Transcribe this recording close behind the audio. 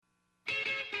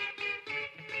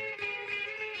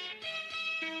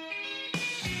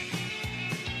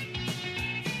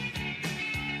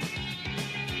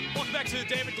to the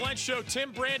David Glenn Show.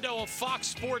 Tim Brando of Fox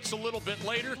Sports a little bit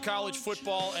later, college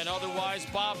football and otherwise.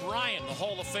 Bob Ryan, the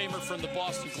Hall of Famer from the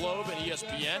Boston Globe and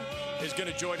ESPN, is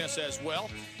going to join us as well.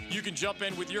 You can jump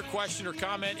in with your question or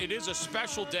comment. It is a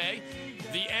special day.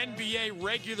 The NBA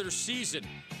regular season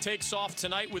takes off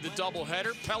tonight with a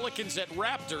doubleheader. Pelicans at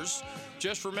Raptors.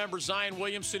 Just remember, Zion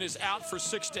Williamson is out for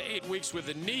 6 to 8 weeks with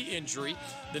a knee injury,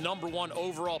 the number 1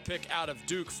 overall pick out of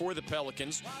Duke for the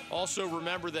Pelicans. Also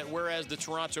remember that whereas the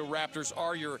Toronto Raptors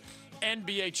are your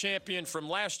NBA champion from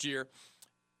last year,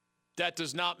 that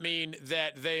does not mean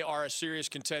that they are a serious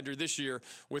contender this year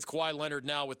with Kawhi Leonard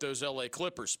now with those L.A.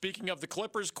 Clippers. Speaking of the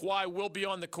Clippers, Kawhi will be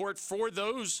on the court for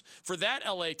that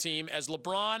L.A. team as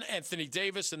LeBron, Anthony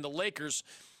Davis, and the Lakers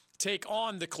take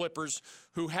on the Clippers,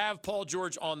 who have Paul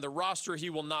George on the roster.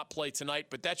 He will not play tonight,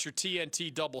 but that's your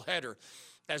TNT doubleheader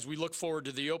as we look forward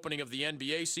to the opening of the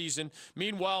NBA season.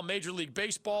 Meanwhile, Major League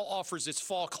Baseball offers its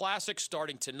Fall Classic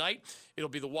starting tonight. It'll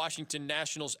be the Washington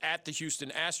Nationals at the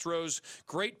Houston Astros.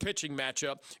 Great pitching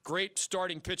matchup, great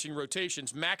starting pitching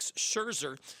rotations. Max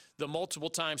Scherzer, the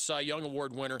multiple-time Cy Young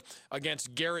Award winner,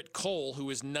 against Garrett Cole, who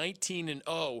is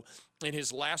 19-0 in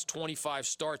his last 25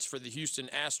 starts for the Houston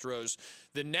Astros.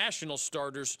 The National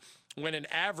starters went an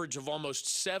average of almost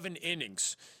 7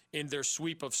 innings in their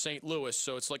sweep of St. Louis,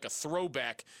 so it's like a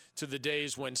throwback to the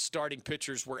days when starting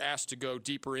pitchers were asked to go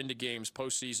deeper into games,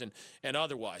 postseason and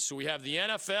otherwise. So we have the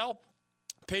NFL,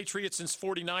 Patriots since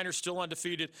 49ers still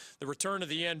undefeated, the return of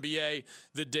the NBA,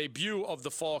 the debut of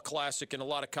the Fall Classic, and a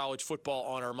lot of college football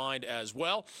on our mind as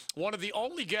well. One of the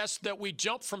only guests that we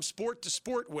jump from sport to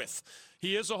sport with.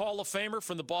 He is a Hall of Famer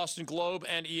from the Boston Globe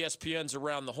and ESPN's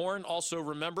Around the Horn. Also,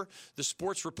 remember, the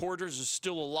Sports Reporters is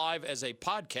still alive as a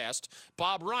podcast.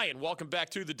 Bob Ryan, welcome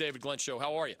back to the David Glenn Show.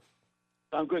 How are you?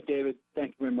 I'm good, David.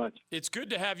 Thank you very much. It's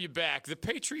good to have you back. The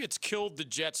Patriots killed the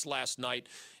Jets last night,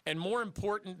 and more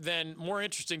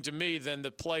interesting to me than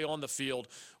the play on the field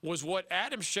was what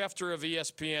Adam Schefter of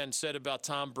ESPN said about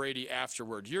Tom Brady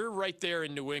afterward. You're right there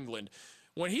in New England.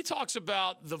 When he talks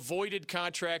about the voided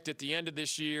contract at the end of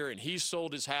this year, and he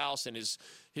sold his house, and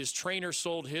his trainer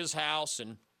sold his house,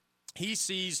 and he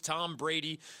sees Tom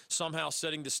Brady somehow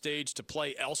setting the stage to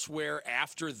play elsewhere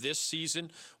after this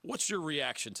season, what's your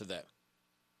reaction to that?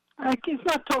 It's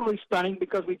not totally stunning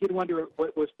because we did wonder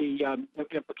what was the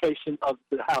implication of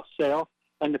the house sale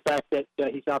and the fact that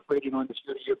he's operating on this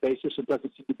year-to-year basis and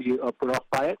doesn't seem to be put off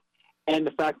by it. And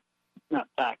the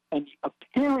and the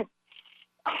apparent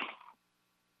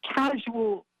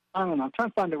casual, I don't know, I'm trying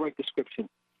to find the right description.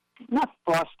 Not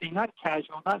frosty, not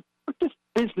casual, but this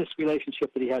business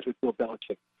relationship that he has with Bill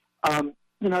Belichick.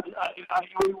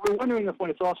 We're wondering if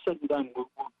when it's all said and done, we'll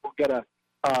get a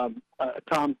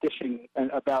Tom dishing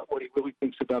about what he really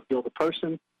thinks about Bill the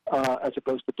person as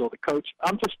opposed to Bill the coach.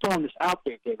 I'm just throwing this out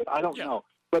there, David. I don't know.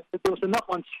 But there was enough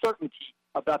uncertainty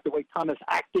about the way Tom has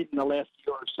acted in the last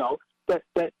year or so that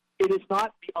it is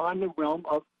not beyond the realm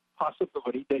of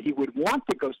possibility that he would want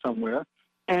to go somewhere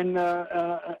and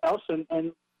else,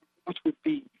 and which would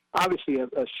be obviously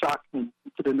a shock to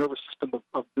the nervous system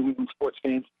of New England sports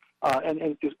fans. And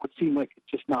it would seem like it's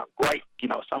just not right,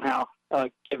 somehow,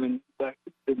 given the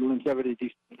longevity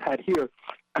he's had here.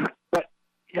 But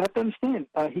you have to understand,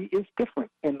 he is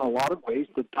different in a lot of ways.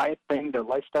 The diet thing, the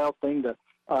lifestyle thing,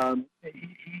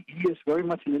 he is very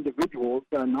much an individual,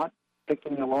 not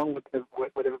thinking along with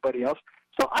everybody else.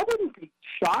 So I wouldn't be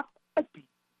shocked. I'd be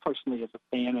personally, as a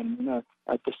fan, and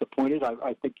disappointed.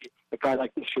 I think a guy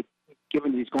like this should,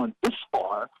 given that he's gone this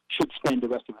far, should spend the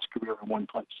rest of his career in one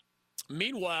place.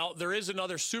 Meanwhile, there is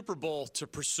another Super Bowl to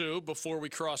pursue before we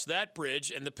cross that bridge,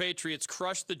 and the Patriots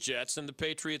crushed the Jets, and the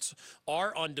Patriots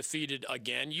are undefeated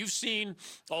again. You've seen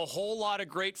a whole lot of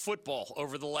great football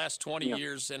over the last 20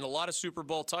 years and a lot of Super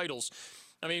Bowl titles.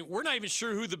 I mean, we're not even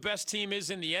sure who the best team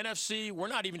is in the NFC. We're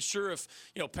not even sure if,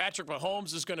 Patrick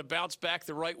Mahomes is going to bounce back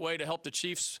the right way to help the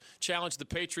Chiefs challenge the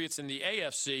Patriots in the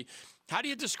AFC. How do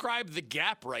you describe the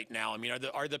gap right now? I mean,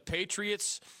 are the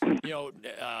Patriots,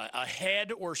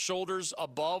 ahead or shoulders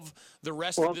above the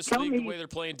rest of this league, the way they're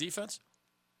playing defense?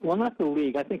 Well, not the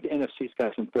league. I think the NFC's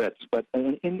got some threats. But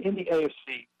in the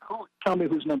AFC, tell me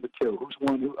who's number 2? Who's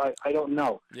one? I don't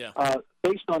know. Yeah.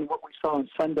 Based on what we saw on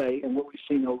Sunday and what we've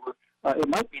seen over, it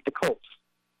might be the Colts.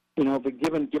 But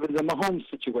given the Mahomes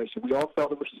situation, we all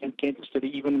felt it was in Kansas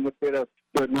City, even with their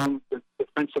known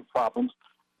defensive problems.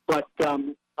 But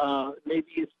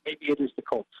maybe it is the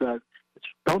Colts.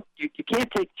 You can't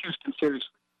take Houston seriously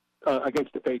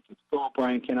against the Patriots. Bill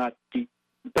O'Brien cannot beat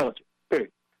Belichick.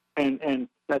 Period. And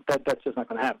that's just not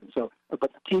going to happen. So, but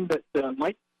the team that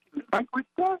might Frankfurt,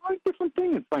 very different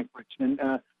thing in Frankfurt. And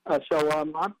so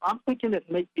I'm thinking it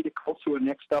may be the Colts who are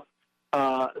next up.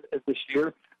 this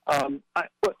year.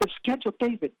 But the schedule,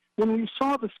 David, when we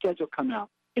saw the schedule come out,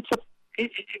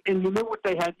 and you know what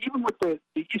they had, even with the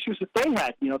issues that they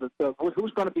had,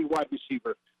 who's going to be wide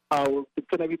receiver?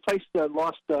 Could they replace the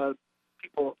lost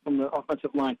people from the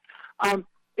offensive line?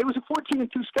 It was a 14-2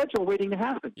 schedule waiting to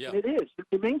happen. Yeah. And it is. It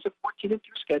remains a 14-2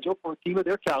 schedule for a team of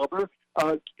their caliber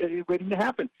waiting to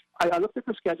happen. I looked at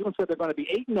the schedule and said they're going to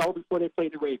be 8-0 before they play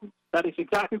the Ravens. That is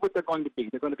exactly what they're going to be.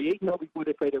 They're going to be 8-0 before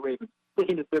they play the Ravens.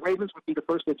 Thinking that the Ravens would be the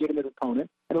first legitimate opponent,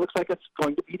 and it looks like that's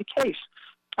going to be the case.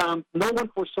 No one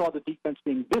foresaw the defense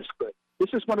being this good. This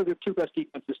is one of their two best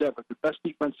defenses ever. The best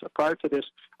defense prior to this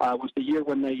was the year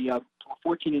when they were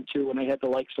 14-2, and they had the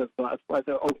likes of the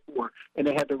 04, and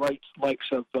they had the likes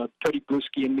of Teddy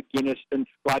Bruschi and McGinnis and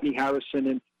Rodney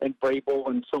Harrison and Vrabel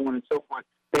and so on and so forth.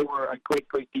 They were a great,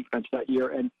 great defense that year,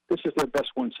 and this is their best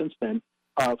one since then,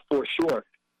 for sure.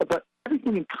 But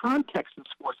everything in context in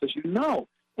sports, as you know,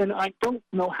 and I don't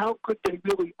know how good they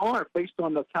really are based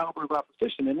on the caliber of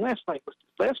opposition. And last night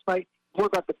more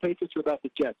about the Patriots or about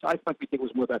the Jets. I frankly think it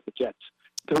was more about the Jets,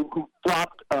 who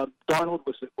flopped. Darnold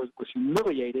was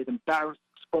humiliated, embarrassed,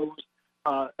 exposed.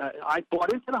 I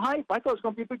bought into the hype. I thought it was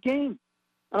going to be a big game,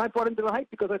 and I bought into the hype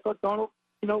because I thought Darnold,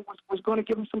 was going to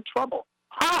give him some trouble.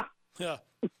 Ha!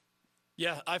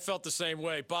 Yeah, I felt the same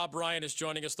way. Bob Ryan is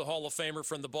joining us, the Hall of Famer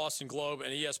from the Boston Globe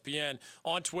and ESPN.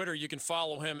 On Twitter, you can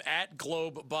follow him at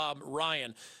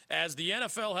GlobeBobRyan. As the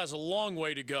NFL has a long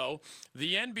way to go,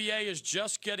 the NBA is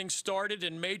just getting started,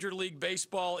 and Major League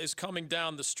Baseball is coming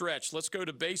down the stretch. Let's go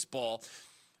to baseball.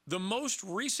 The most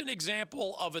recent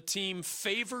example of a team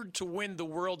favored to win the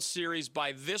World Series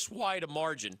by this wide a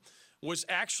margin was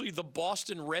actually the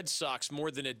Boston Red Sox more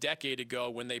than a decade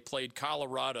ago when they played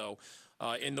Colorado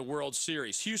in the World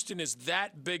Series. Houston is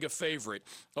that big a favorite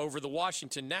over the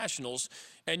Washington Nationals,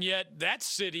 and yet that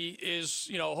city is,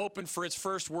 hoping for its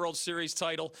first World Series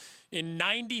title in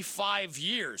 95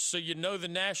 years. So the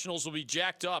Nationals will be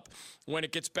jacked up when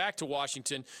it gets back to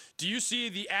Washington. Do you see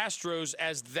the Astros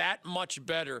as that much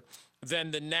better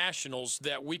than the Nationals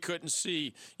that we couldn't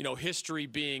see, history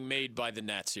being made by the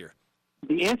Nats here?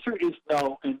 The answer is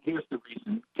no, and here's the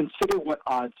reason. Consider what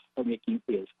odds making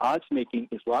is. Odds making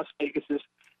is Las Vegas's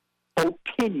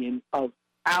opinion of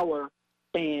our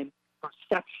fan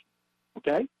perception.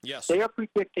 Okay? Yes. They are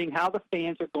predicting how the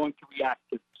fans are going to react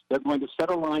to this. They're going to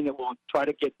set a line that will try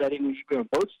to get betting on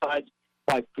both sides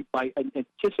by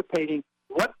anticipating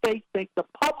what they think the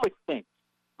public thinks.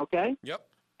 Okay? Yep.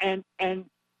 And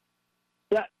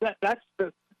that's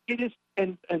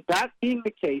that being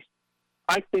the case,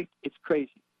 I think it's crazy.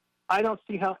 I don't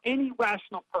see how any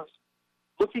rational person,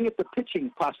 looking at the pitching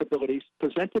possibilities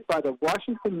presented by the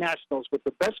Washington Nationals with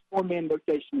the best four-man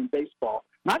rotation in baseball,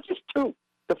 not just two,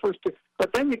 the first two,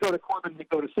 but then you go to Corbin, you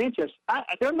go to Sanchez.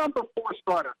 Their number 4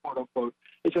 starter, quote-unquote,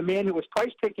 is a man who was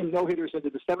twice taking no-hitters into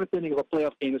the 7th inning of a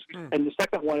playoff game, and the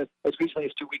second one as recently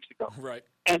as 2 weeks ago. Right.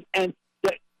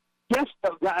 Yes,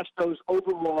 the Astros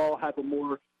overall have a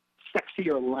more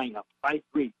sexier lineup. I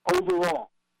agree, overall.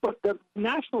 But the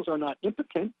Nationals are not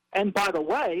impotent. And by the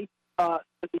way,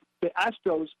 the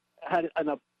Astros had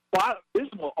an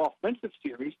abysmal offensive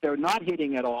series. They're not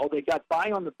hitting at all. They got by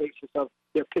on the basis of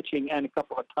their pitching and a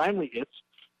couple of timely hits,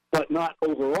 but not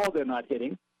overall they're not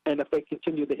hitting. And if they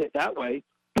continue to hit that way,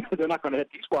 they're not going to hit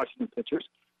these Washington pitchers.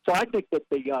 So I think that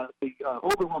the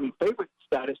overwhelming favorite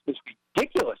status is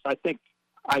ridiculous. I think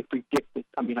the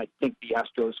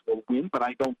Astros will win, but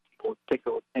I don't think it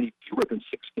will take any fewer than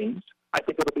 6 games. I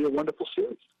think it'll be a wonderful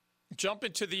series. Jump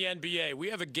into the NBA. We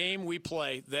have a game we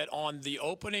play that on the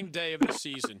opening day of the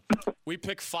season, we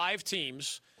pick 5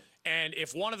 teams, and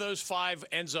if one of those 5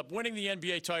 ends up winning the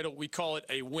NBA title, we call it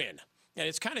a win. And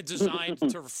it's kind of designed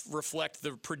to reflect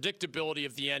the predictability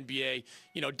of the NBA,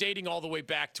 dating all the way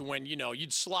back to when,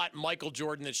 you'd slot Michael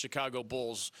Jordan and Chicago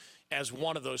Bulls as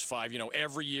one of those 5,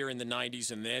 every year in the 90s,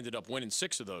 and they ended up winning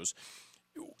 6 of those.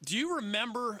 Do you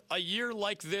remember a year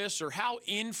like this, or how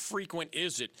infrequent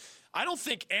is it? I don't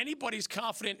think anybody's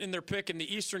confident in their pick in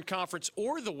the Eastern Conference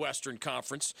or the Western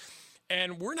Conference,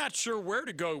 and we're not sure where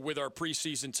to go with our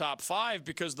preseason top 5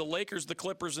 because the Lakers, the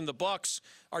Clippers, and the Bucks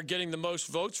are getting the most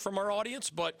votes from our audience,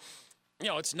 but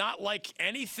it's not like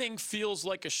anything feels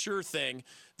like a sure thing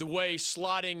the way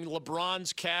slotting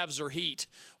LeBron's Cavs or Heat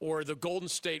or the Golden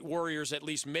State Warriors at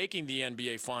least making the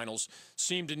NBA Finals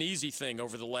seemed an easy thing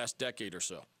over the last decade or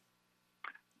so.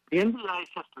 The NBA's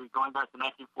history, going back to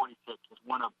 1946, is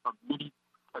one of many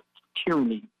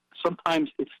tyranny.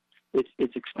 Sometimes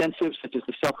it's extensive, such as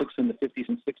the Celtics in the 50s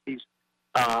and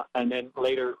 60s, and then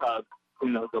later,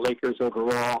 the Lakers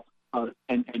overall,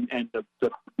 and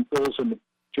the Bulls in the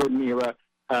Jordan era,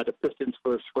 the Pistons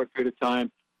for a short period of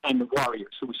time. and the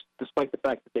Warriors, who, despite the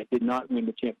fact that they did not win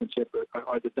the championship,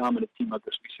 are the dominant team of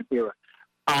this recent era.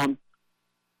 And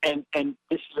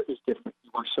this year is different.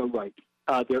 You are so right.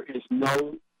 There's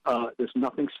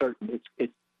nothing certain.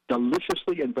 It's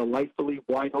deliciously and delightfully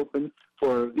wide open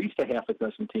for at least a half a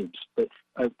dozen teams. That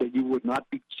you would not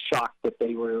be shocked that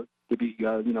they were to be,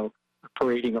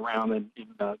 parading around in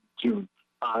June,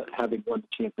 having won the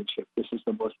championship. This is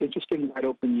the most interesting wide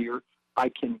open year I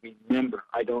can remember.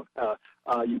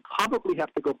 You probably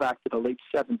have to go back to the late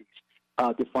 70s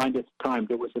to find its time.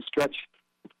 There was a stretch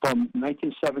from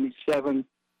 1977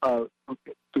 to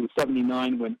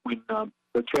 79 when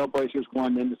the Trailblazers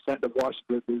won, then the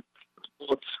Washington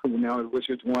Bullets, who now the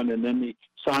Wizards, won, and then the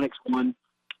Sonics won,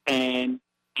 and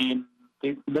none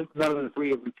of the three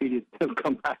have repeated, have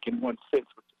come back and won since,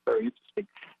 which is very interesting.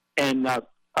 And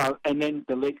then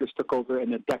the Lakers took over,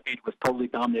 and the decade was totally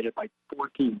dominated by four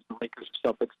teams: the Lakers, the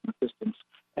Celtics, the Pistons,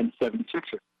 and the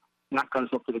 76ers. And that got us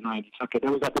up to the 90s. Okay,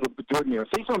 then we got to the Jordan era.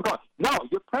 See, so I'm going, no,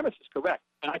 your premise is correct,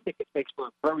 and I think it makes for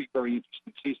a very, very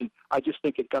interesting season. I just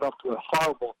think it got off to a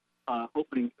horrible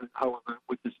opening, however,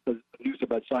 with the news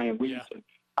about Zion Williamson. Yeah.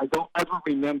 I don't ever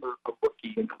remember a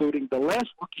rookie, including the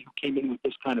last rookie who came in with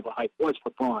this kind of a hype was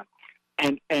LeBron,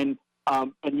 and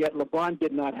yet LeBron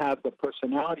did not have the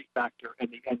personality factor and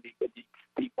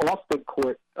the off the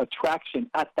court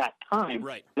attraction at that time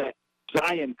that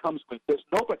Zion comes with. There's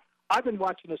nobody. I've been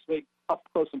watching this league up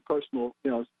close and personal,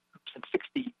 since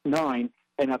 '69,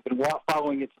 and I've been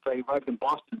following it since I arrived in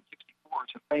Boston in '64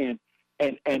 as a fan.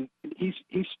 And he's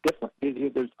different.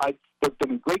 There've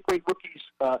been great rookies,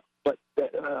 but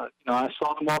I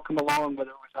saw them all come along,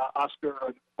 whether it was Oscar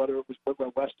or whether it was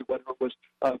West or whether it was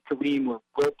Kareem or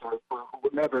Wilt or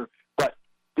whatever. But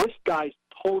this guy's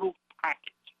total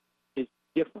package is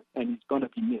different, and he's going to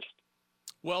be missed.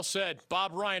 Well said.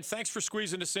 Bob Ryan, thanks for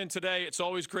squeezing us in today. It's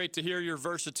always great to hear your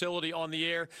versatility on the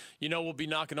air. We'll be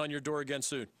knocking on your door again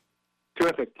soon.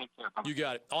 Terrific. Take care. You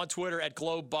got it. On Twitter at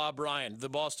Globe Bob Ryan, the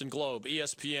Boston Globe,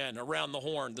 ESPN, Around the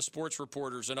Horn, the Sports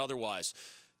Reporters, and otherwise.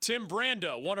 Tim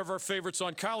Brando, one of our favorites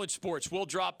on college sports, will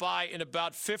drop by in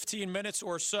about 15 minutes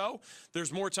or so.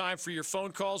 There's more time for your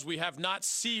phone calls. We have not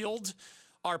sealed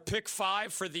our pick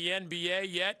 5 for the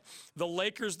NBA yet. The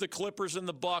Lakers, the Clippers, and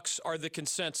the Bucks are the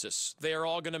consensus. They are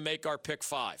all going to make our pick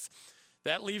 5.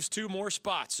 That leaves 2 more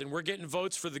spots, and we're getting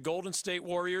votes for the Golden State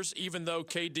Warriors, even though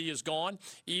KD is gone,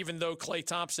 even though Klay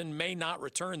Thompson may not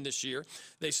return this year.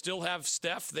 They still have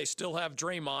Steph. They still have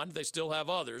Draymond. They still have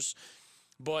others.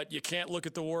 But you can't look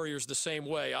at the Warriors the same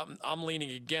way. I'm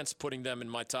leaning against putting them in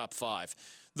my top 5.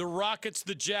 The Rockets,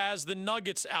 the Jazz, the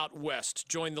Nuggets out west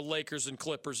join the Lakers and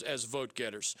Clippers as vote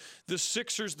getters. The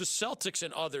Sixers, the Celtics,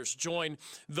 and others join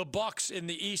the Bucks in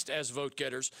the East as vote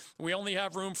getters. We only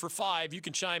have room for 5. You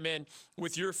can chime in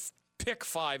with your pick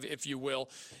 5, if you will,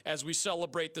 as we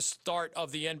celebrate the start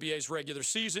of the NBA's regular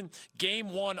season, Game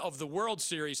 1 of the World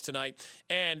Series tonight,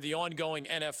 and the ongoing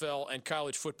NFL and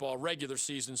college football regular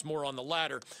seasons. More on the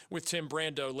latter with Tim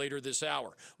Brando later this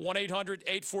hour.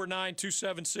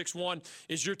 1-800-849-2761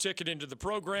 is your ticket into the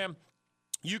program.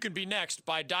 You can be next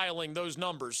by dialing those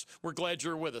numbers. We're glad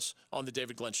you're with us on The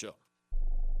David Glenn Show.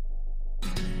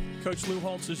 Coach Lou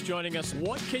Holtz is joining us.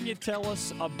 What can you tell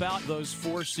us about those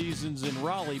 4 seasons in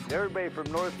Raleigh? Everybody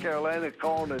from North Carolina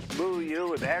calling us Boo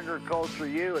U and Agriculture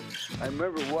U. And I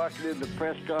remember walking in the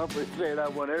press conference saying I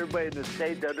want everybody in the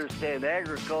state to understand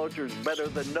agriculture is better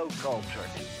than no culture.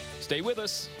 Stay with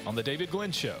us on The David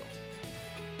Glenn Show.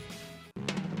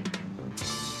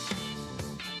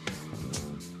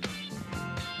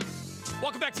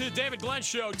 Welcome back to the David Glenn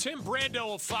Show. Tim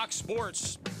Brando of Fox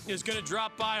Sports is going to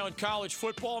drop by on college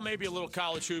football, maybe a little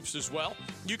college hoops as well.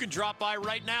 You can drop by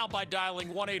right now by dialing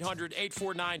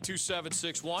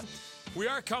 1-800-849-2761. We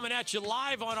are coming at you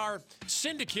live on our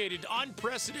syndicated,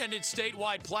 unprecedented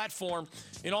statewide platform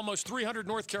in almost 300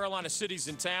 North Carolina cities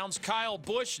and towns. Kyle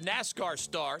Busch, NASCAR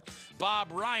star.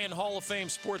 Bob Ryan, Hall of Fame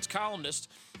sports columnist.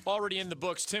 Already in the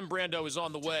books. Tim Brando is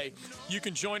on the way. You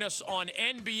can join us on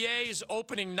NBA's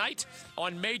opening night,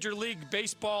 on Major League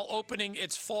Baseball opening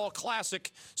its Fall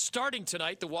Classic starting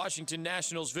tonight. The Washington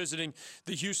Nationals visiting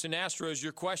the Houston Astros.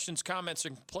 Your questions, comments,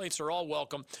 and complaints are all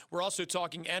welcome. We're also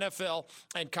talking NFL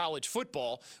and college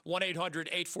football.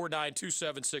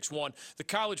 1-800-849-2761. The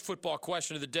college football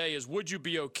question of the day is, would you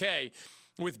be okay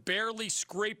with barely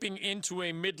scraping into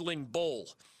a middling bowl?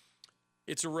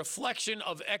 It's a reflection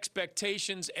of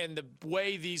expectations and the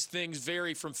way these things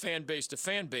vary from fan base to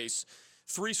fan base.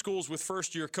 3 schools with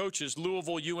first-year coaches,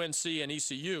 Louisville, UNC, and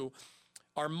ECU,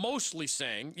 are mostly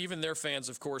saying, even their fans,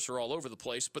 of course, are all over the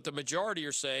place, but the majority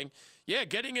are saying, yeah,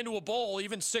 getting into a bowl,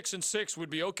 even 6-6,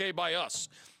 would be okay by us.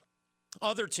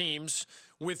 Other teams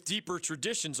with deeper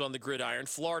traditions on the gridiron,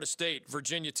 Florida State,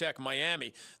 Virginia Tech,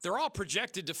 Miami, they're all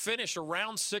projected to finish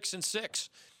around 6-6.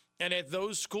 And at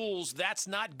those schools, that's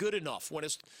not good enough. When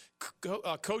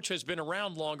a coach has been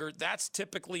around longer, that's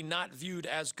typically not viewed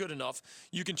as good enough.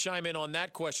 You can chime in on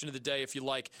that question of the day if you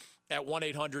like at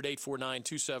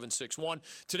 1-800-849-2761.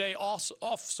 Today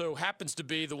also happens to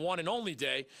be the one and only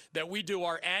day that we do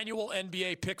our annual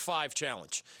NBA Pick 5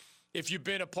 Challenge. If you've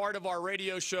been a part of our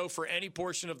radio show for any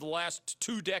portion of the last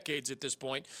 2 decades at this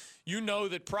point, you know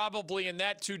that probably in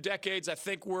that 2 decades, I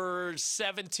think we're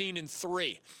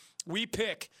 17-3. We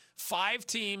pick 5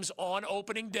 teams on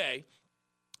opening day,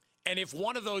 and if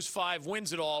one of those 5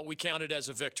 wins it all, we count it as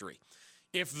a victory.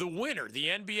 If the winner, the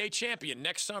NBA champion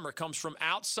next summer, comes from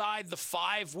outside the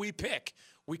 5 we pick,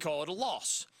 we call it a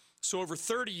loss. So over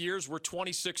 30 years, we're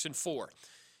 26-4.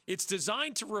 It's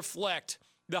designed to reflect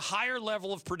the higher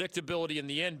level of predictability in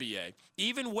the NBA,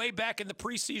 even way back in the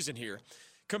preseason here,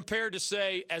 compared to,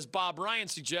 say, as Bob Ryan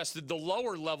suggested, the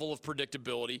lower level of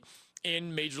predictability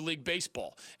in Major League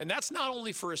Baseball. And that's not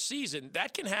only for a season.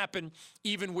 That can happen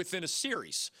even within a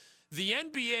series. The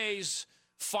NBA's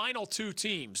final 2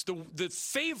 teams, the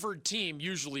favored team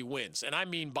usually wins, and I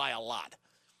mean by a lot.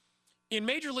 In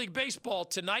Major League Baseball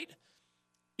tonight,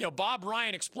 Bob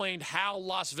Ryan explained how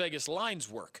Las Vegas lines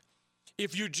work.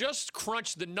 If you just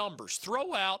crunch the numbers,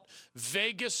 throw out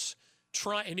Vegas,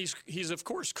 and he's of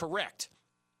course correct.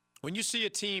 When you see a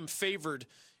team favored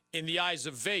in the eyes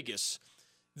of Vegas,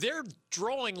 they're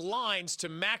drawing lines to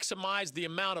maximize the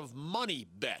amount of money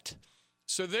bet.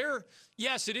 So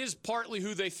yes, it is partly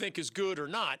who they think is good or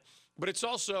not, but it's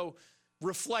also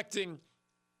reflecting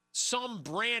some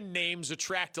brand names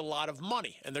attract a lot of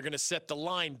money, and they're going to set the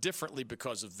line differently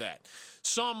because of that.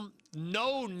 Some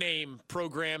no-name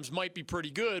programs might be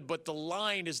pretty good, but the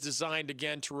line is designed,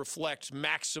 again, to reflect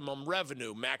maximum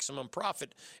revenue, maximum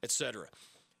profit, etc.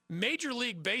 Major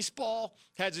League Baseball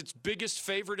has its biggest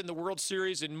favorite in the World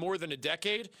Series in more than a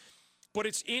decade, but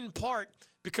it's in part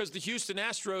because the Houston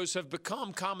Astros have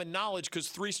become common knowledge because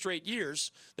 3 straight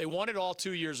years, they won it all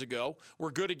 2 years ago,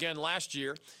 were good again last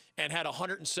year, and had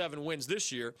 107 wins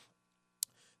this year.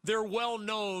 They're well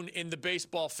known in the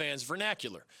baseball fans'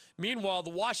 vernacular. Meanwhile,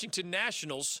 the Washington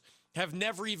Nationals have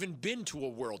never even been to a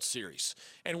World Series.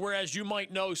 And whereas you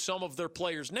might know some of their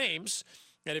players' names,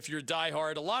 and if you're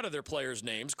diehard, a lot of their players'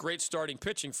 names, great starting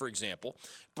pitching, for example,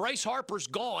 Bryce Harper's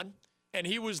gone, and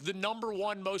he was the number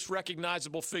 1 most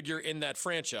recognizable figure in that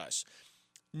franchise.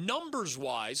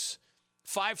 Numbers-wise,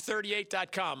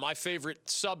 538.com, my favorite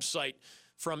sub-site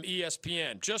from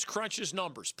ESPN, just crunches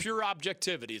numbers, pure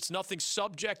objectivity. It's nothing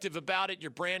subjective about it. Your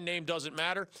brand name doesn't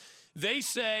matter. They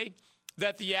say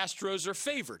that the Astros are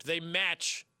favored. They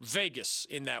match Vegas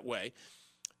in that way.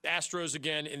 Astros,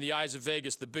 again, in the eyes of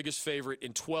Vegas, the biggest favorite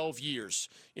in 12 years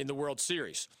in the World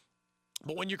Series.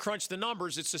 But when you crunch the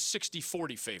numbers, it's a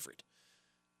 60-40 favorite.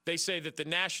 They say that the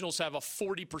Nationals have a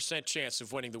 40% chance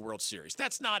of winning the World Series.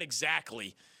 That's not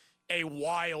exactly a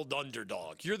wild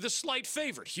underdog. You're the slight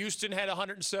favorite. Houston had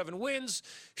 107 wins.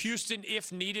 Houston,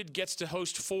 if needed, gets to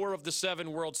host 4 of the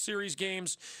 7 World Series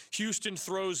games. Houston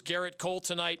throws Garrett Cole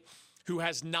tonight, who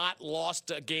has not lost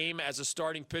a game as a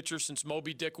starting pitcher since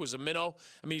Moby Dick was a minnow.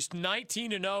 I mean, he's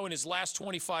 19-0 in his last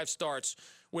 25 starts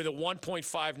with a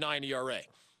 1.59 ERA.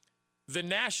 The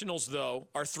Nationals, though,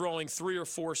 are throwing 3 or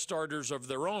 4 starters of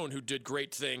their own who did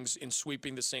great things in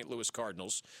sweeping the St. Louis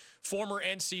Cardinals. Former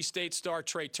NC State star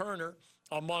Trey Turner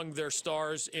among their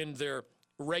stars in their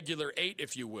regular 8,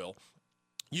 if you will.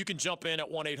 You can jump in at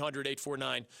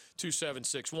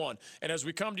 1-800-849-2761. And as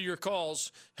we come to your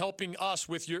calls, helping us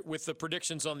with the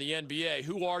predictions on the NBA,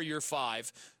 who are your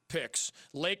 5 picks?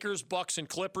 Lakers, Bucks, and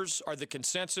Clippers are the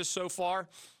consensus so far.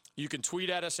 You can tweet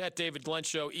at us at David Glenn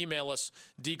Show. Email us,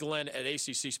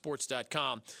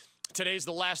 dglenn@accsports.com. Today's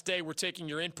the last day we're taking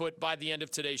your input. By the end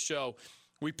of today's show,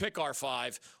 we pick our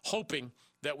 5, hoping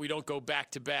that we don't go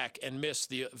back-to-back and miss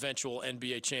the eventual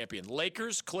NBA champion.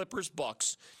 Lakers, Clippers,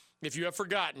 Bucks. If you have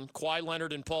forgotten, Kawhi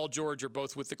Leonard and Paul George are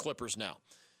both with the Clippers now.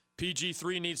 Paul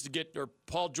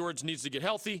George needs to get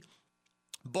healthy,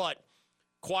 but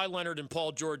Kawhi Leonard and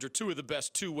Paul George are 2 of the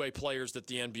best 2-way players that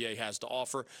the NBA has to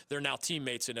offer. They're now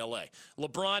teammates in L.A.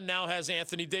 LeBron now has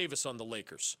Anthony Davis on the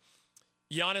Lakers.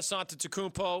 Giannis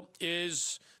Antetokounmpo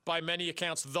is, by many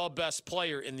accounts, the best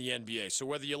player in the NBA. So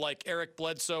whether you like Eric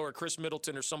Bledsoe or Chris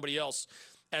Middleton or somebody else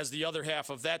as the other half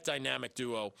of that dynamic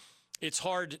duo, it's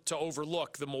hard to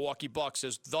overlook the Milwaukee Bucks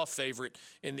as the favorite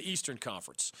in the Eastern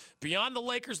Conference. Beyond the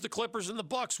Lakers, the Clippers, and the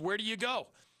Bucks, where do you go?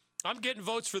 I'm getting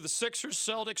votes for the Sixers,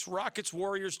 Celtics, Rockets,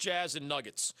 Warriors, Jazz, and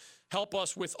Nuggets. Help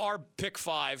us with our pick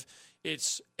 5.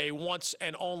 It's a once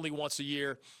and only once a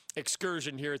year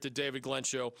excursion here at the David Glenn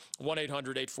Show,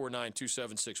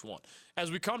 1-800-849-2761.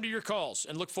 As we come to your calls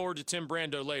and look forward to Tim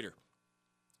Brando later,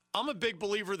 I'm a big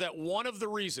believer that one of the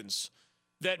reasons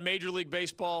that Major League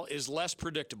Baseball is less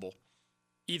predictable,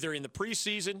 either in the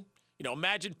preseason,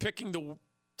 imagine picking the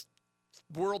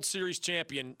World Series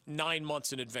champion 9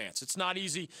 months in advance. It's not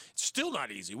easy. It's still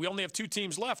not easy. We only have 2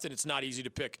 teams left, and it's not easy to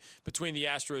pick between the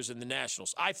Astros and the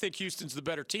Nationals. I think Houston's the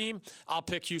better team. I'll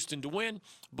pick Houston to win,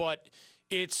 but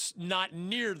it's not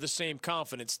near the same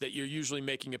confidence that you're usually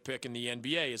making a pick in the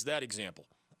NBA as that example.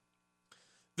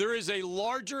 There is a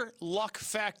larger luck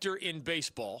factor in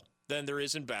baseball than there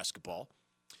is in basketball,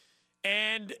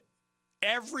 and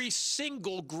every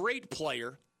single great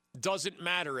player doesn't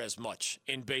matter as much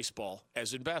in baseball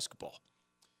as in basketball.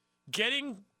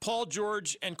 Getting Paul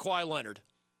George and Kawhi Leonard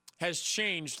has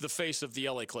changed the face of the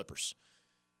LA Clippers.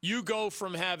 You go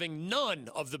from having none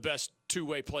of the best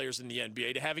two-way players in the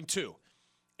NBA to having 2.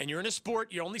 And you're in a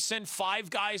sport, you only send 5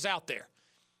 guys out there.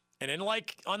 And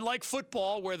unlike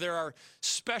football, where there are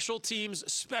special teams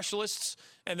specialists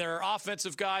and there are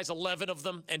offensive guys, 11 of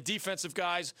them, and defensive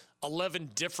guys,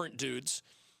 11 different dudes,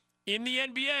 in the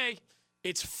NBA,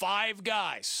 it's 5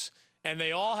 guys, and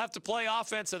they all have to play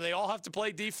offense, and they all have to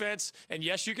play defense. And,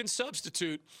 yes, you can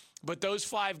substitute, but those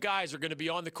 5 guys are going to be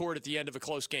on the court at the end of a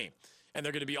close game, and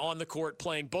they're going to be on the court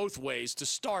playing both ways to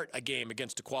start a game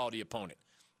against a quality opponent.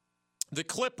 The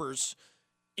Clippers,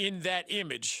 in that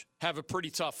image, have a pretty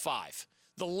tough 5.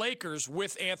 The Lakers,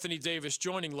 with Anthony Davis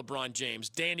joining LeBron James,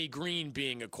 Danny Green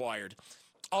being acquired,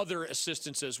 other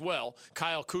assistants as well,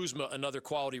 Kyle Kuzma, another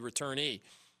quality returnee,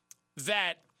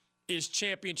 that is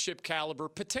championship caliber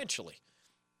potentially.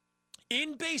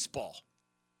 In baseball,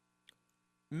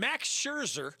 Max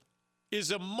Scherzer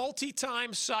is a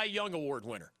multi-time Cy Young Award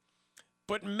winner.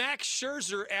 But Max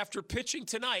Scherzer, after pitching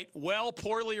tonight, well,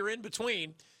 poorly, or in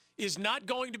between, is not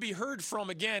going to be heard from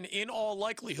again in all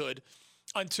likelihood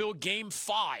until Game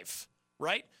 5,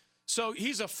 right? So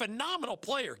he's a phenomenal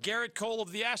player. Garrett Cole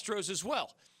of the Astros as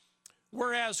well.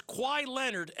 Whereas Kawhi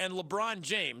Leonard and LeBron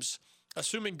James,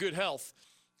 assuming good health,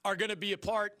 are going to be a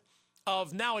part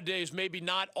of nowadays maybe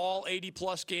not all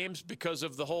 80-plus games because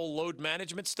of the whole load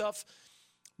management stuff,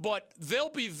 but they'll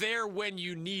be there when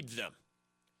you need them.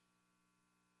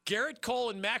 Garrett Cole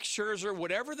and Max Scherzer,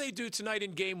 whatever they do tonight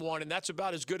in Game 1, and that's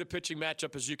about as good a pitching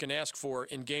matchup as you can ask for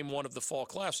in Game 1 of the Fall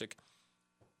Classic,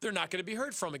 they're not going to be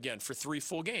heard from again for 3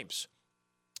 full games.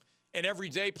 An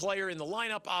everyday player in the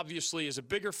lineup obviously is a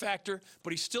bigger factor,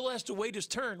 but he still has to wait his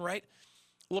turn, right?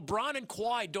 LeBron and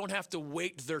Kawhi don't have to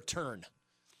wait their turn.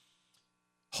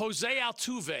 Jose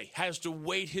Altuve has to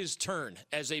wait his turn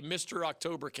as a Mr.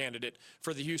 October candidate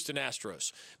for the Houston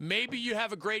Astros. Maybe you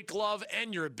have a great glove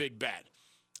and you're a big bat,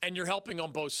 and you're helping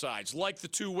on both sides, like the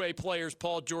two-way players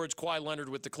Paul George, Kawhi Leonard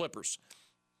with the Clippers.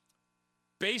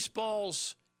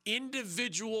 Baseball's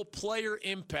individual player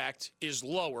impact is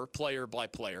lower, player by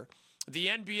player. The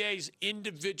NBA's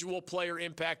individual player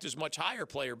impact is much higher,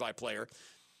 player by player.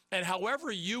 And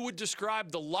however you would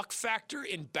describe the luck factor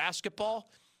in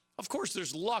basketball, of course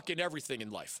there's luck in everything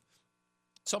in life.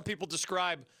 Some people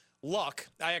describe luck,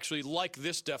 I actually like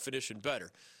this definition better.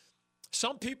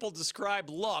 Some people describe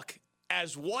luck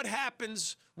as what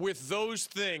happens with those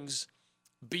things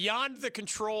beyond the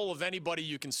control of anybody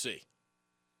you can see.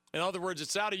 In other words,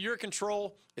 it's out of your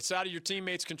control, it's out of your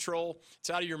teammates' control, it's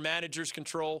out of your manager's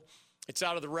control, it's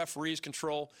out of the referee's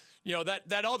control.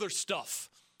 That other stuff.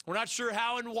 We're not sure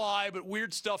how and why, but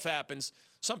weird stuff happens.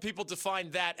 Some people define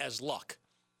that as luck.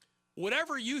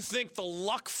 Whatever you think the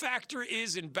luck factor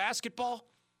is in basketball,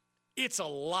 it's a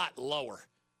lot lower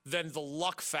than the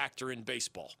luck factor in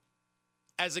baseball.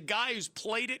 As a guy who's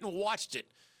played it and watched it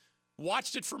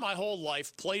for my whole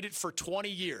life, played it for 20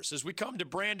 years, as we come to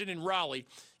Brandon and Raleigh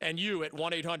and you at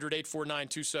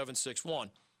 1-800-849-2761,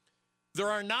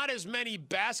 there are not as many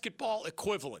basketball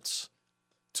equivalents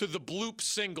to the bloop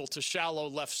single to shallow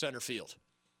left center field.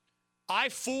 I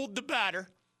fooled the batter.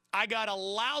 I got a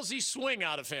lousy swing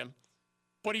out of him,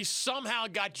 but he somehow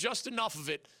got just enough of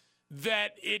it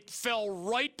that it fell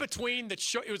right between the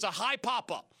it was a high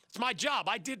pop-up. It's my job.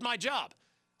 I did my job.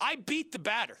 I beat the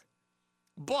batter,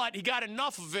 but he got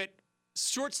enough of it.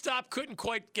 Shortstop couldn't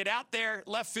quite get out there.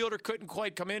 Left fielder couldn't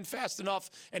quite come in fast enough,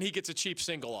 and he gets a cheap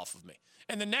single off of me.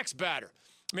 And the next batter,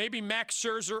 maybe Max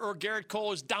Scherzer or Garrett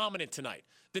Cole, is dominant tonight.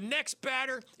 The next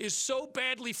batter is so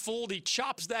badly fooled, he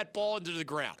chops that ball into the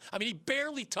ground. I mean, he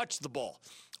barely touched the ball,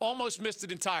 almost missed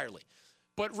it entirely.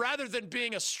 But rather than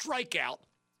being a strikeout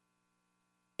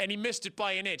and he missed it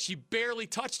by an inch. He barely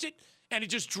touched it, and he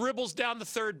just dribbles down the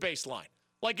third baseline.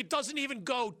 Like it doesn't even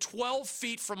go 12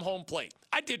 feet from home plate.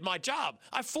 I did my job.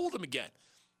 I fooled him again.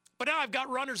 But now I've got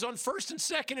runners on first and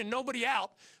second and nobody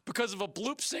out because of a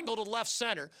bloop single to left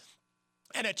center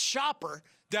and a chopper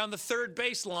down the third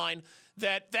baseline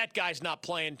that guy's not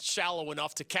playing shallow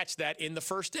enough to catch that in the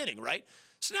first inning, right?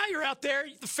 So now you're out there,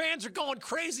 the fans are going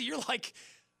crazy. You're like,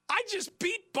 I just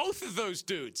beat both of those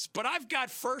dudes, but I've got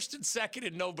first and second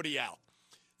and nobody out.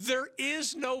 There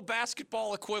is no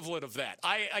basketball equivalent of that.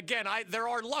 There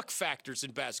are luck factors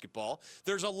in basketball.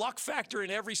 There's a luck factor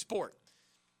in every sport.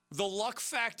 The luck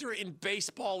factor in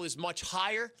baseball is much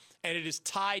higher, and it is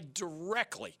tied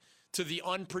directly to the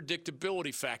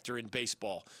unpredictability factor in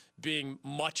baseball being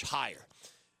much higher.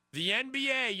 The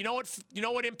NBA, you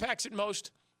know what impacts it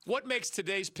most? What makes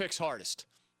today's picks hardest?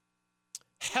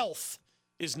 Health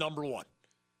is number one.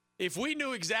 If we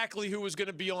knew exactly who was going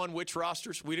to be on which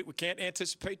rosters, we can't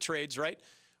anticipate trades, right?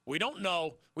 We don't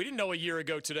know. We didn't know a year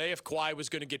ago today if Kawhi was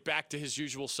going to get back to his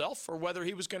usual self or whether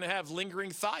he was going to have lingering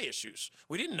thigh issues.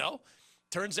 We didn't know.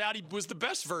 Turns out he was the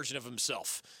best version of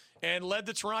himself and led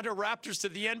the Toronto Raptors to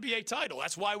the NBA title.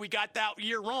 That's why we got that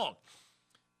year wrong.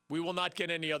 We will not get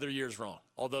any other years wrong,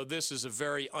 although this is a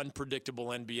very unpredictable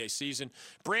NBA season.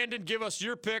 Brandon, give us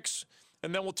your picks,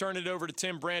 and then we'll turn it over to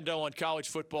Tim Brando on college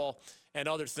football and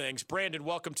other things. Brandon,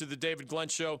 welcome to the David Glenn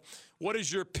Show. What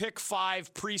is your pick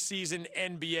 5 preseason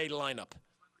NBA lineup?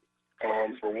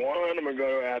 For one, I'm going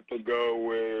to have to go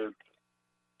with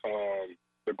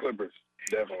the Clippers,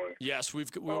 definitely. Yes,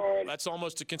 that's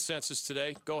almost a consensus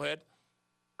today. Go ahead.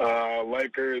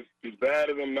 Lakers, as bad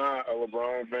as I'm not a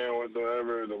LeBron fan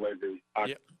whatsoever, the Lakers,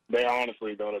 they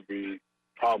honestly going to be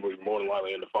probably more than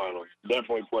likely in the finals.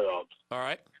 Definitely playoffs. All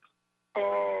right.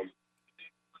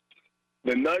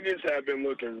 The Nuggets have been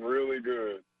looking really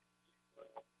good.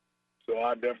 So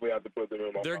I definitely have to put them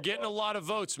in my They're getting a lot of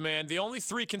votes, man. The only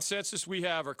 3 consensus we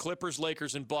have are Clippers,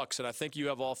 Lakers, and Bucks, and I think you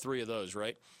have all 3 of those,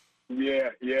 right? Yeah,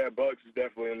 Bucks is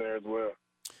definitely in there as well.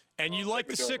 And you like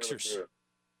the Sixers? Really,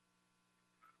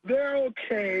 they're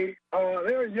okay.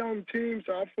 They're a young team,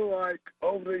 so I feel like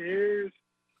over the years,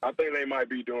 I think they might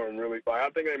be doing I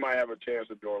think they might have a chance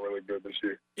of doing really good this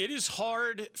year. It is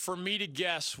hard for me to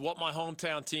guess what my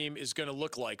hometown team is going to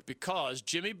look like because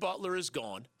Jimmy Butler is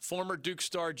gone. Former Duke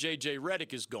star J.J.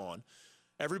 Redick is gone.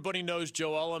 Everybody knows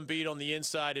Joel Embiid on the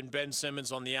inside and Ben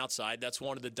Simmons on the outside. That's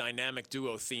one of the dynamic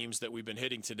duo themes that we've been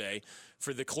hitting today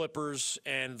for the Clippers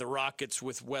and the Rockets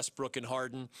with Westbrook and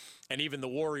Harden, and even the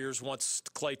Warriors once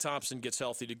Klay Thompson gets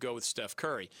healthy to go with Steph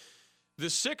Curry. The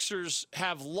Sixers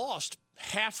have lost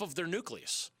half of their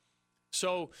nucleus.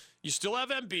 So you still have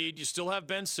Embiid, you still have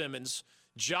Ben Simmons,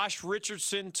 Josh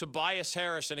Richardson, Tobias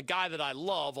Harris, and a guy that I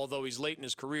love, although he's late in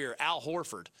his career, Al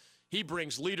Horford. He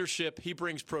brings leadership, he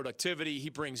brings productivity, he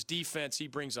brings defense, he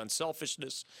brings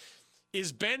unselfishness.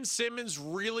 Is Ben Simmons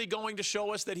really going to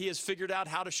show us that he has figured out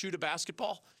how to shoot a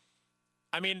basketball?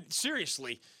 I mean,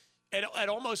 seriously, at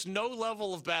almost no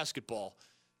level of basketball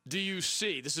do you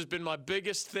see? This has been my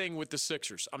biggest thing with the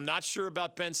Sixers. I'm not sure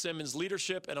about Ben Simmons'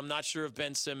 leadership, and I'm not sure of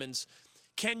Ben Simmons.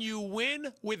 Can you win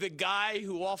with a guy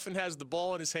who often has the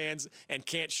ball in his hands and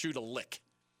can't shoot a lick?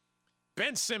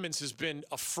 Ben Simmons has been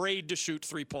afraid to shoot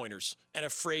three-pointers and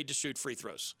afraid to shoot free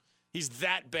throws. He's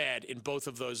that bad in both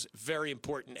of those very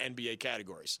important NBA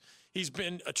categories. He's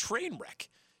been a train wreck.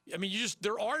 I mean,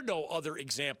 there are no other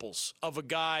examples of a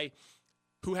guy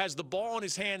who has the ball in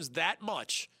his hands that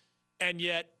much and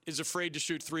yet is afraid to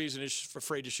shoot threes and is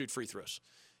afraid to shoot free throws.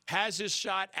 Has his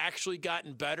shot actually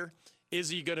gotten better? Is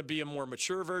he going to be a more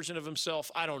mature version of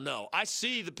himself? I don't know. I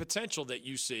see the potential that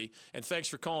you see, and thanks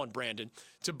for calling, Brandon.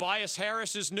 Tobias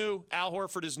Harris is new. Al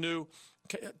Horford is new.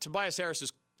 Tobias Harris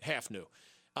is half new.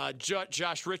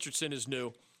 Josh Richardson is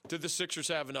new. Do the Sixers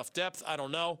have enough depth? I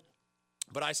don't know.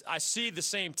 But I see the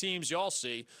same teams y'all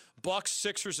see. Bucks,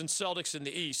 Sixers, and Celtics in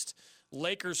the East.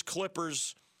 Lakers,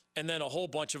 Clippers, and then a whole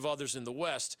bunch of others in the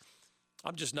West.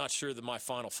 I'm just not sure that my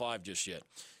final 5 just yet.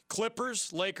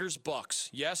 Clippers, Lakers, Bucks.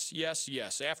 Yes, yes,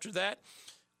 yes. After that,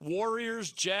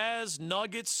 Warriors, Jazz,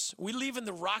 Nuggets. We leaving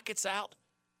the Rockets out?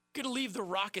 Going to leave the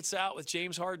Rockets out with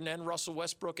James Harden and Russell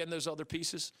Westbrook and those other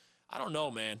pieces? I don't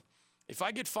know, man. If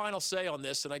I get final say on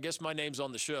this, and I guess my name's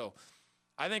on the show,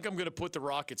 I think I'm going to put the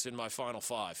Rockets in my final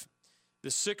 5.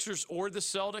 The Sixers or the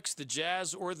Celtics, the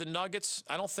Jazz or the Nuggets.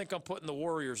 I don't think I'm putting the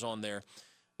Warriors on there,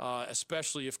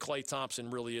 especially if Klay Thompson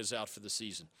really is out for the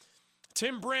season.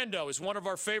 Tim Brando is one of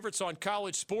our favorites on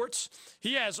college sports.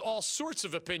 He has all sorts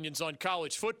of opinions on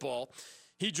college football.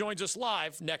 He joins us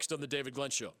live next on The David Glenn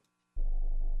Show.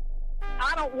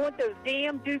 I don't want those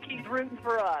damn Dukies rooting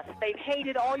for us. They've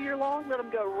hated all year long. Let them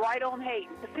go right on hating.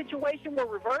 If the situation were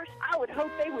reversed, I would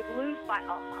hope they would lose by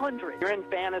 100. You're in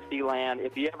fantasy land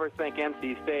if you ever think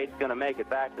NC State's going to make it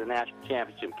back to the national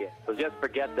championship game. So just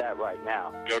forget that right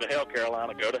now. Go to hell,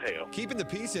 Carolina. Go to hell. Keeping the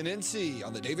peace in NC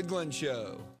on the David Glenn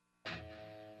Show.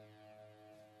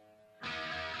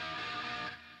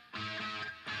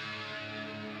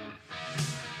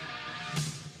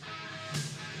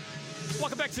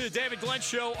 Welcome back to the David Glenn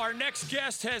Show. Our next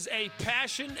guest has a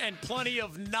passion and plenty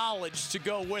of knowledge to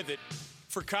go with it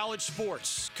for college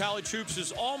sports. College hoops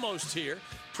is almost here.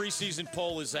 Preseason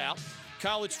poll is out.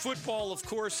 College football, of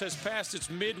course, has passed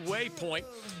its midway point.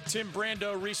 Tim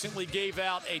Brando recently gave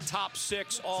out a top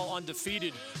 6, all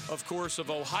undefeated, of course, of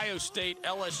Ohio State,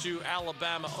 LSU,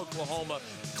 Alabama, Oklahoma,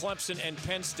 Clemson, and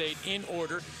Penn State in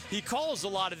order. He calls a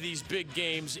lot of these big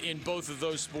games in both of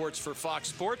those sports for Fox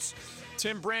Sports.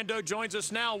 Tim Brando joins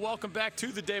us now. Welcome back to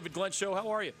the David Glenn Show. How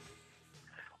are you?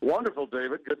 Wonderful,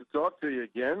 David. Good to talk to you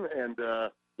again. And,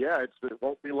 it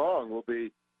won't be long. We'll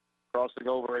be crossing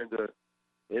over into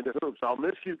hoops. I'll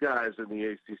miss you guys in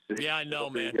the ACC. Yeah, I know,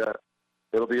 man.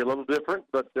 It'll be a little different,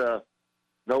 but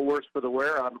no worse for the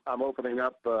wear. I'm opening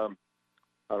up a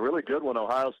really good one.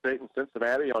 Ohio State and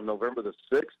Cincinnati on November the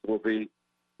 6th will be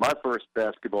my first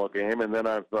basketball game. And then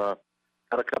I've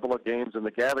had a couple of games in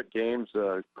the Gavitt games,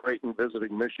 Creighton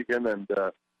visiting Michigan, and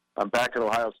I'm back at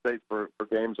Ohio State for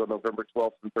games on November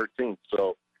 12th and 13th.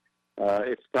 So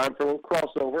it's time for a little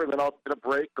crossover, and then I'll get a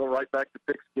break, go right back to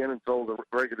pigskin until the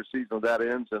regular season of that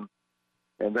ends, and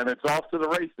then it's off to the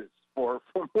races for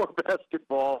more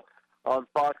basketball on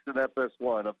Fox and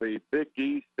FS1 of the Big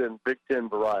East and Big Ten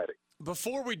variety.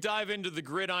 Before we dive into the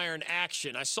gridiron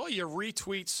action, I saw you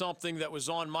retweet something that was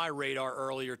on my radar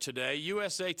earlier today.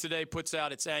 USA Today puts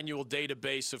out its annual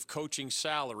database of coaching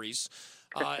salaries,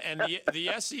 and the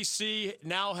SEC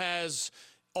now has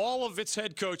all of its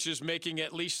head coaches making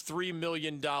at least $3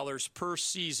 million per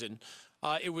season.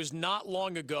 It was not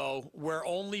long ago where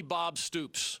only Bob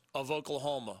Stoops of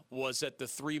Oklahoma was at the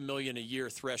 $3 million a year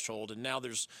threshold, and now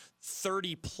there's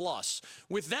 30 plus.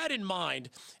 With that in mind,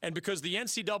 and because the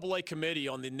NCAA committee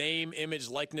on the name, image,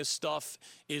 likeness stuff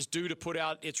is due to put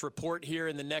out its report here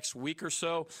in the next week or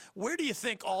so, where do you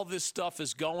think all this stuff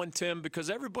is going, Tim? Because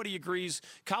everybody agrees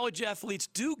college athletes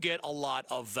do get a lot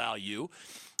of value.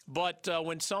 But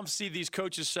when some see these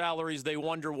coaches' salaries, they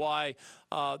wonder why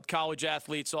college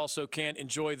athletes also can't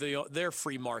enjoy their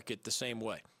free market the same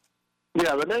way.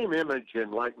 Yeah, the name, image,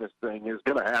 and likeness thing is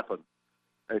going to happen.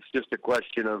 It's just a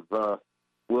question of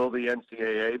will the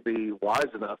NCAA be wise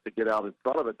enough to get out in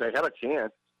front of it? They had a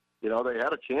chance. They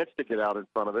had a chance to get out in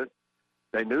front of it.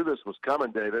 They knew this was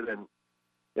coming, David, and,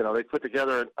 they put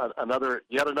together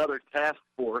yet another task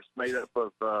force made up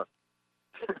of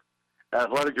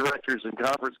athletic directors and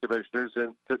conference commissioners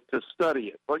and to study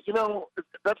it. But,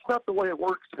 that's not the way it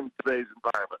works in today's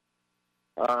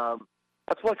environment.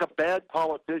 That's like a bad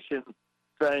politician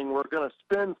saying we're going to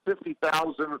spend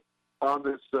 $50,000 on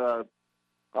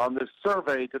this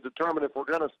survey to determine if we're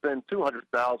going to spend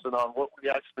 $200,000 on what we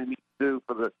actually need to do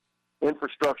for the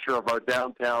infrastructure of our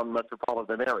downtown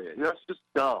metropolitan area. That's just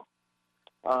dumb.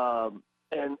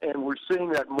 And we're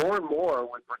seeing that more and more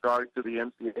with regard to the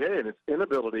NCAA and its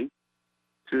inability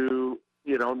to,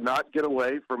 not get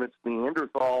away from its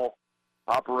Neanderthal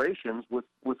operations with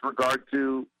regard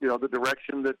to, the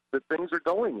direction that things are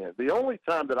going in. The only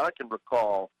time that I can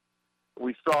recall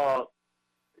we saw,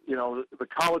 the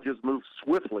colleges move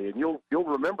swiftly, and you'll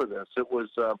remember this. It was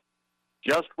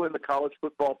just when the college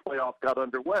football playoff got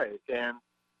underway and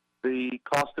the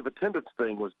cost of attendance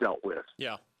thing was dealt with.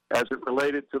 Yeah. As it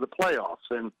related to the playoffs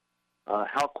and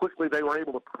how quickly they were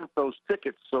able to print those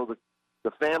tickets so that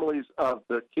the families of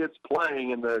the kids playing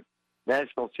in the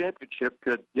national championship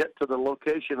could get to the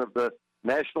location of the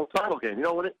national title game.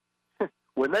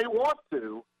 When they want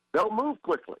to, they'll move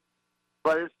quickly.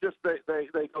 But it's just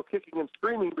they go kicking and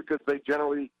screaming because they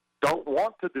generally don't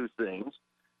want to do things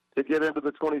to get into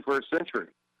the 21st century.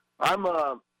 I'm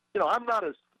not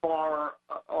as far,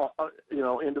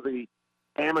 into the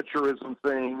amateurism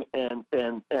thing and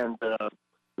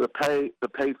the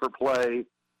pay for play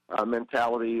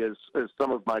mentality as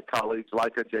some of my colleagues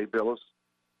like Jay Billis.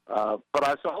 But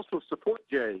I also support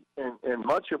Jay in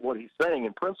much of what he's saying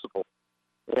in principle.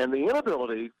 And the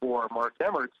inability for Mark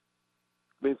Emmert,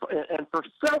 and for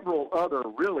several other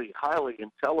really highly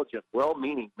intelligent,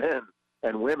 well-meaning men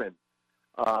and women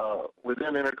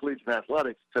within intercollegiate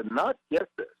athletics to not get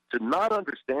this, to not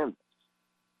understand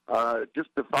this, just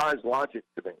defies logic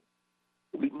to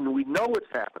me. We know what's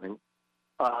happening,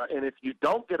 and if you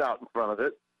don't get out in front of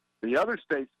it, the other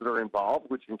states that are involved,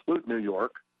 which include New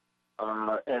York,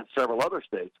 and several other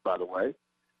states, by the way,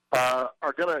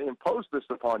 are going to impose this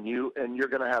upon you, and you're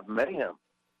going to have mayhem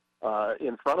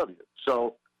in front of you.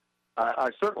 So I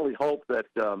certainly hope that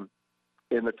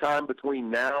in the time between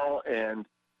now and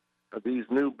these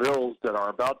new bills that are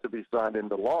about to be signed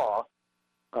into law,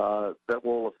 that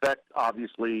will affect,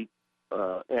 obviously,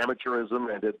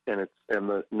 amateurism and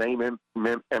the name,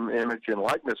 image, and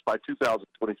likeness by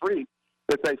 2023,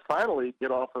 that they finally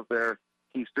get off of their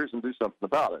keisters and do something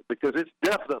about it, because it's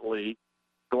definitely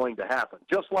going to happen.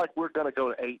 Just like we're going to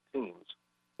go to 8 teams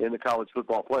in the college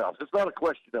football playoffs. It's not a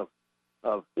question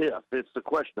of if, it's a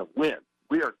question of when.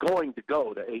 We are going to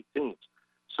go to 8 teams.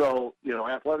 So,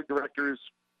 athletic directors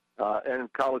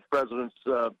and college presidents,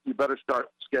 you better start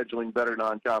scheduling better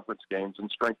non-conference games,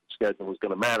 and strength of schedule is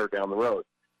going to matter down the road.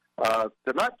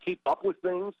 To not keep up with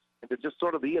things and to just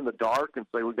sort of be in the dark and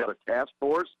say we've got a task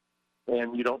force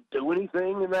and you don't do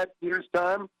anything in that year's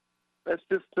time, that's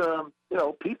just,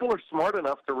 people are smart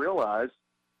enough to realize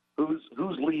who's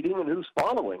leading and who's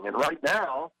following. And right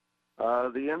now,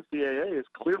 the NCAA is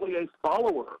clearly a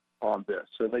follower on this,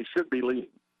 and they should be leading.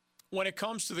 When it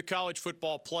comes to the college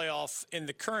football playoff in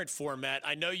the current format,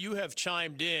 I know you have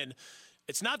chimed in.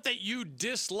 It's not that you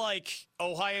dislike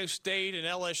Ohio State and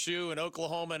LSU and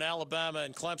Oklahoma and Alabama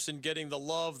and Clemson getting the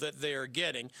love that they are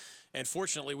getting. And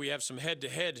fortunately, we have some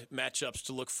head-to-head matchups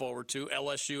to look forward to,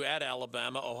 LSU at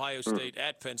Alabama, Ohio State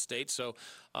at Penn State. So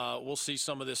we'll see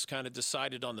some of this kind of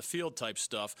decided on the field type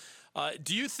stuff.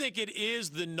 Do you think it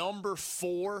is the number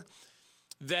 4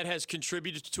 that has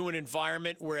contributed to an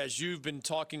environment where, as you've been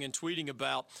talking and tweeting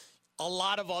about, a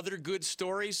lot of other good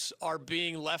stories are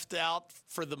being left out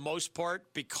for the most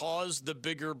part because the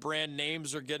bigger brand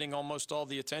names are getting almost all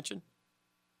the attention?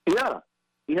 Yeah.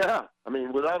 I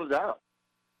mean, without a doubt.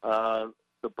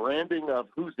 The branding of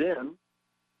who's in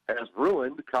has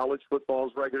ruined college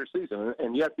football's regular season.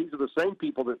 And yet these are the same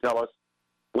people that tell us,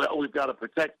 well, we've got to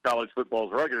protect college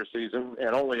football's regular season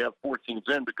and only have 4 teams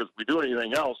in, because if we do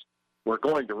anything else, we're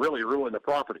going to really ruin the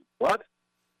property. What?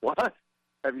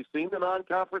 Have you seen the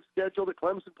non-conference schedule that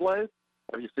Clemson plays?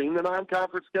 Have you seen the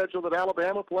non-conference schedule that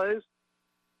Alabama plays?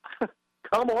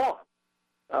 Come on.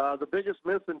 The biggest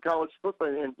myth in college football,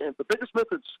 and the biggest myth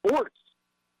in sports,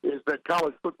 is that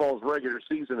college football's regular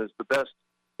season is the best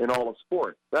in all of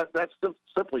sport. That's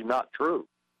simply not true.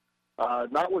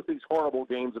 Not with these horrible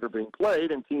games that are being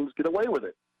played, and teams get away with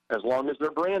it as long as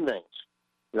they're brand names.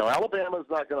 Alabama's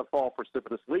not going to fall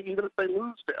precipitously, even if they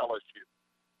lose to LSU.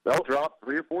 They'll drop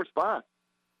 3 or 4 spots.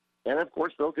 And, of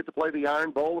course, they'll get to play the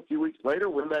Iron Bowl a few weeks later,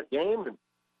 win that game, and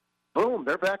boom,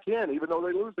 they're back in, even though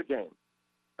they lose the game.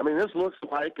 I mean, this looks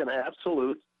like an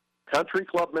absolute country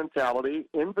club mentality,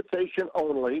 invitation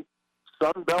only,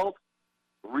 Sun Belt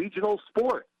regional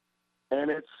sport. And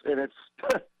it's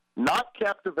not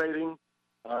captivating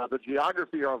the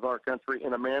geography of our country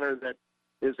in a manner that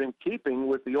is in keeping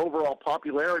with the overall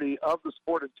popularity of the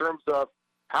sport in terms of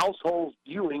households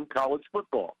viewing college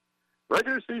football.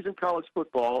 Regular season college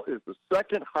football is the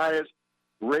second highest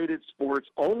rated sports.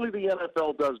 Only the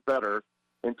NFL does better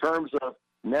in terms of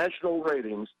national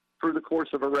ratings through the course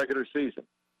of a regular season.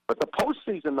 But the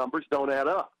postseason numbers don't add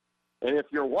up. And if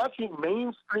you're watching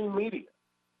mainstream media,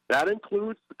 that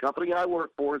includes the company I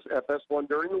work for is FS1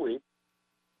 during the week,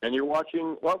 and you're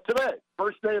watching, today,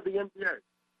 first day of the NBA,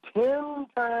 10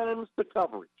 times the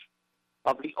coverage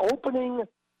of the opening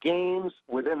games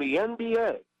within the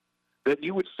NBA that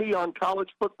you would see on college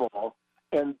football.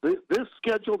 And this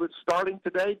schedule that's starting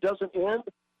today doesn't end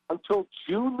until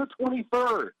June the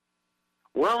 23rd.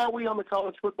 Where are we on the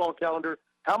college football calendar?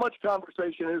 How much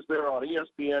conversation is there on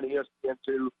ESPN,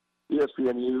 ESPN2,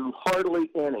 ESPNU? Hardly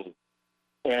any.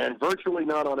 And virtually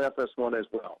none on FS1 as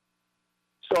well.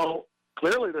 So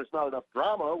clearly there's not enough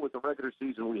drama with the regular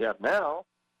season we have now.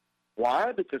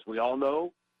 Why? Because we all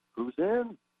know who's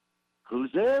in. Who's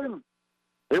in?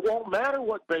 It won't matter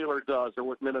what Baylor does or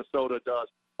what Minnesota does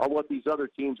or what these other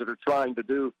teams that are trying to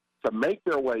do to make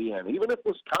their way in. Even if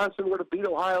Wisconsin were to beat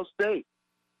Ohio State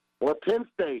or Penn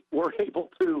State were able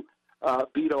to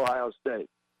beat Ohio State,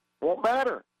 it won't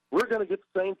matter. We're going to get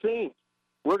the same teams.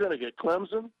 We're going to get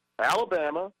Clemson,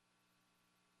 Alabama.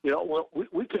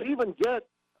 We could even get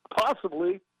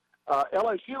possibly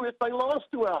LSU if they lost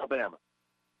to Alabama.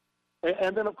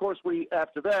 And then, of course, we,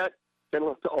 after that, can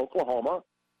look to Oklahoma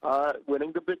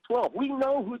winning the Big 12. We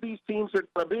know who these teams are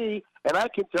going to be, and I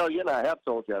can tell you, and I have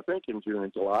told you, I think, in June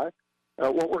and July,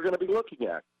 what we're going to be looking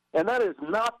at. And that is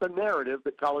not the narrative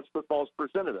that college football has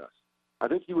presented us. I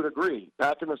think you would agree.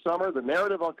 Back in the summer, the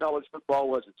narrative on college football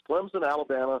was it's Clemson,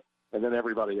 Alabama, and then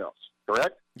everybody else.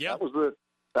 Correct? Yeah.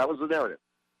 That was the narrative.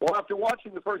 Well, after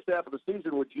watching the first half of the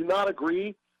season, would you not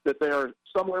agree that there are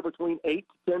somewhere between 8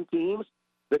 to 10 teams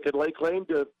that could lay claim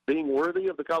to being worthy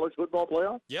of the college football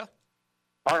playoff? Yeah.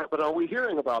 All right, but are we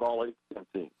hearing about all 8 to 10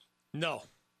 teams? No.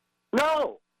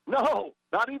 No,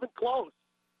 not even close.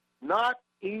 Not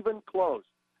even close.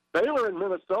 Baylor and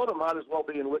Minnesota might as well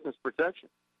be in witness protection.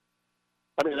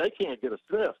 I mean, they can't get a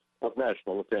sniff of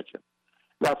national attention.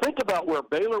 Now, think about where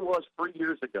Baylor was 3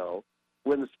 years ago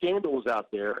when the scandal was out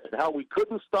there and how we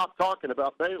couldn't stop talking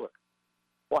about Baylor.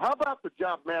 Well, how about the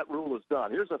job Matt Rule has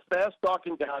done? Here's a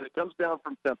fast-talking guy that comes down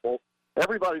from Temple.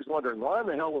 Everybody's wondering, why in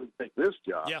the hell would he take this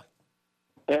job? Yeah.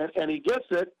 And he gets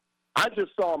it. I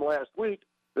just saw him last week.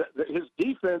 His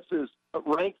defense is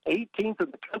ranked 18th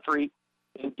in the country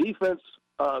in defense,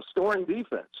 scoring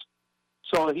defense.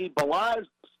 So he belies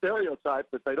the stereotype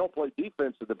that they don't play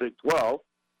defense in the Big 12.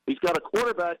 He's got a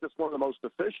quarterback that's one of the most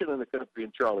efficient in the country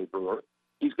in Charlie Brewer.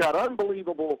 He's got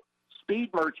unbelievable speed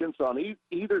merchants on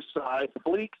either side,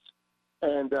 Fleeks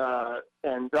and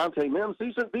Dante Mims.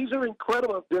 These are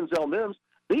incredible. Denzel Mims.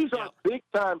 These are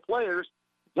big-time players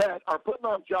that are putting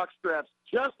on jock straps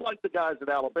just like the guys at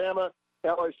Alabama,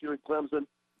 LSU, and Clemson.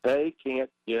 They can't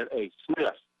get a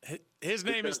sniff. His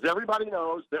name is... Everybody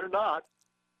knows they're not.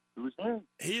 Who's there?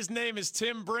 His name is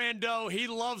Tim Brando. He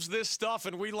loves this stuff,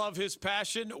 and we love his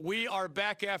passion. We are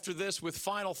back after this with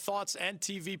final thoughts and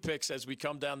TV picks as we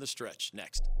come down the stretch.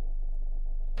 Next.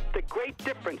 The great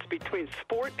difference between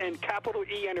sport and capital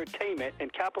E Entertainment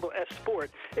and capital S Sport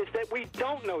is that we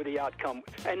don't know the outcome.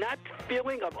 And that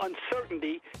feeling of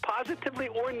uncertainty, positively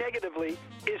or negatively,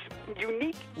 is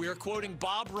unique. We are quoting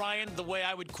Bob Ryan the way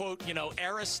I would quote,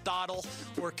 Aristotle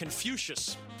or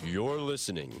Confucius. You're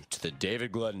listening to The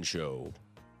David Glenn Show.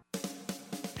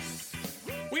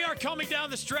 We are coming down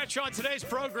the stretch on today's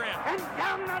program. And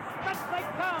down the stretch they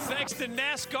come. Thanks to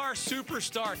NASCAR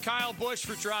superstar Kyle Busch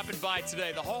for dropping by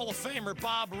today. The Hall of Famer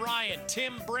Bob Ryan,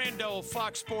 Tim Brando of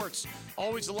Fox Sports.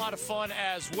 Always a lot of fun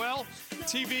as well.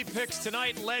 TV picks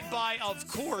tonight led by, of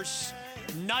course,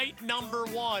 night number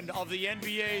 1 of the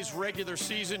NBA's regular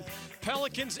season.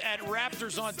 Pelicans at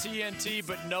Raptors on TNT,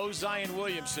 but no Zion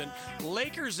Williamson.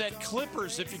 Lakers at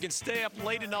Clippers, if you can stay up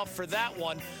late enough for that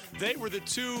one. They were the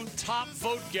 2 top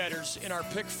vote getters in our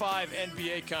Pick 5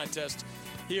 NBA contest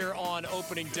here on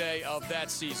opening day of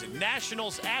that season.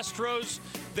 Nationals, Astros,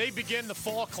 they begin the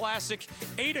Fall Classic,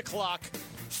 8 o'clock.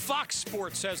 Fox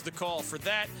Sports has the call for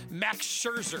that. Max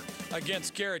Scherzer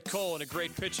against Garrett Cole in a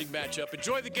great pitching matchup.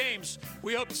 Enjoy the games.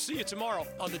 We hope to see you tomorrow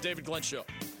on The David Glenn Show.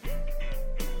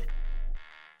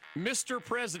 Mr.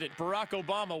 President Barack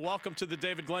Obama, welcome to The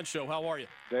David Glenn Show. How are you?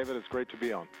 David, it's great to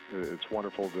be on. It's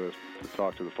wonderful to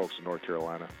talk to the folks in North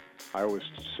Carolina. I always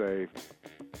say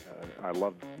I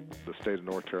love the state of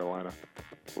North Carolina,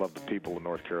 love the people of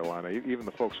North Carolina. Even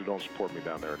the folks who don't support me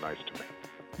down there are nice to me.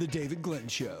 The David Glenn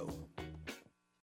Show.